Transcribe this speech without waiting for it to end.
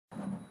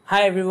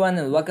Hi everyone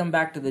and welcome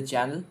back to the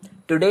channel.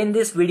 Today in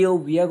this video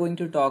we are going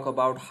to talk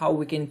about how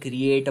we can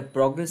create a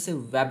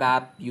progressive web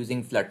app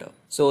using Flutter.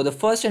 So the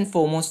first and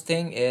foremost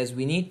thing is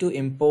we need to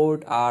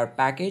import our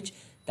package,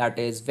 that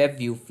is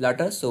WebView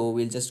Flutter. So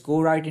we'll just go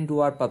right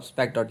into our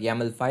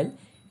pubspec.yaml file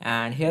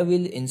and here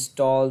we'll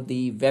install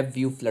the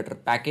WebView Flutter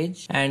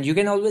package, and you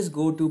can always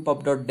go to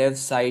pub.dev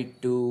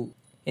site to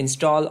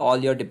install all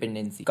your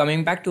dependencies.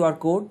 Coming back to our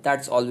code,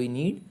 that's all we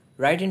need.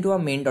 Right into our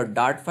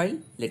main.dart file.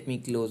 Let me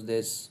close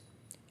this.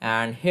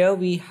 And here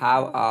we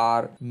have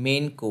our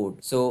main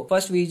code. So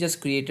first we just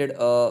created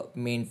a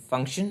main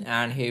function,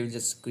 and here we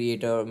just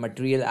create a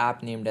material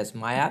app named as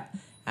my app.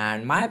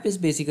 And my app is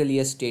basically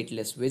a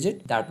stateless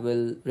widget that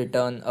will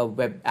return a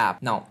web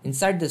app. Now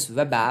inside this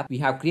web app we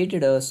have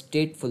created a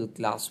stateful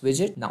class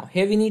widget. Now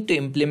here we need to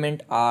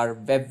implement our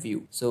web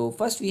view. So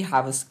first we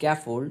have a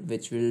scaffold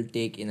which will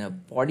take in a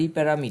body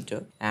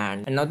parameter,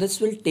 and now this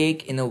will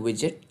take in a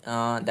widget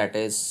that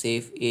is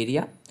safe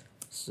area.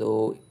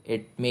 So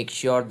it makes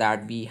sure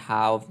that we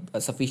have a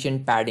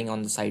sufficient padding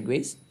on the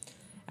sideways.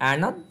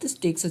 And now this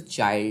takes a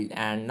child,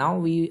 and now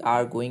we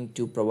are going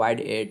to provide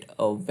it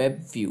a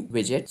web view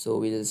widget. So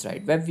we'll just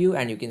write web view,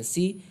 and you can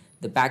see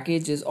the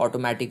package is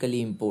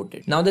automatically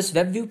imported. Now this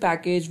web view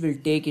package will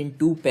take in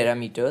two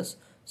parameters.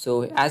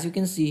 So as you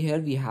can see here,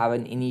 we have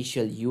an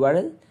initial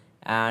URL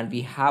and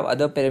we have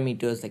other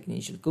parameters like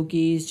initial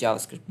cookies,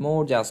 JavaScript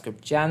mode,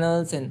 JavaScript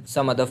channels, and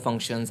some other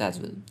functions as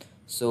well.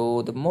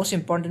 So the most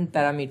important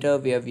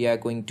parameter where we are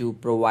going to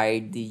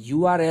provide the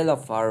URL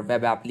of our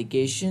web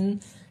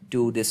application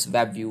to this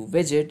WebView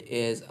widget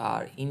is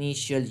our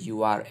initial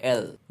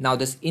URL. Now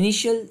this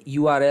initial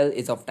URL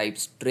is of type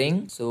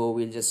string, so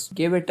we'll just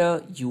give it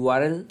a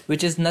URL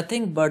which is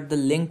nothing but the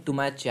link to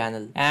my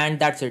channel, and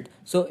that's it.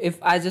 So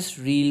if I just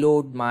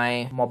reload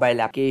my mobile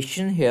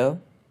application here,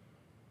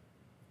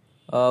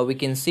 we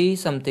can see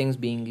some things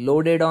being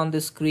loaded on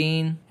the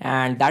screen,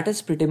 and that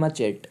is pretty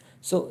much it.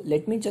 So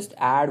let me just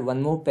add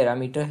one more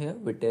parameter here,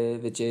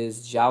 which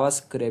is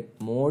JavaScript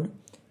mode,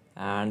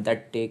 and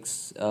that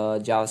takes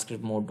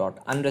JavaScript mode dot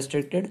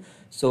unrestricted.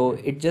 So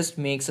it just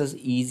makes us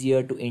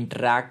easier to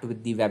interact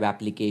with the web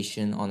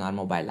application on our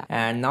mobile app.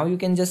 And now you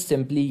can just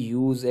simply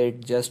use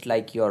it just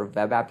like your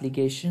web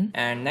application.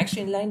 And next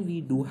in line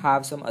we do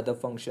have some other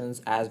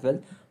functions as well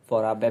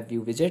for our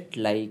WebView widget,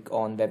 like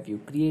on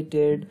WebView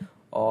created,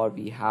 or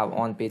we have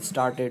on page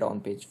started,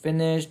 on page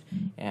finished,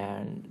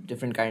 and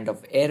different kind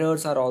of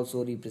errors are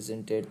also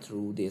represented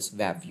through this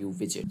WebView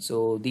widget.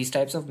 So these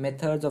types of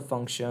methods or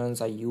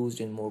functions are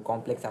used in more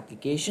complex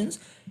applications.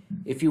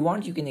 If you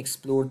want, you can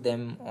explore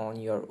them on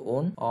your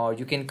own, or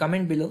you can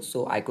comment below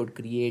so I could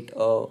create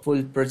a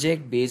full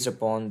project based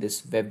upon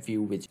this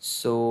WebView widget.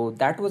 So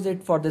that was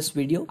it for this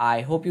video.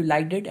 I hope you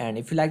liked it, and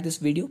if you like this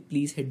video,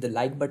 please hit the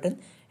like button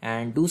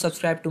and do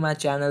subscribe to my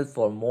channel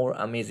for more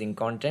amazing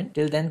content.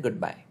 Till then,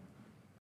 goodbye.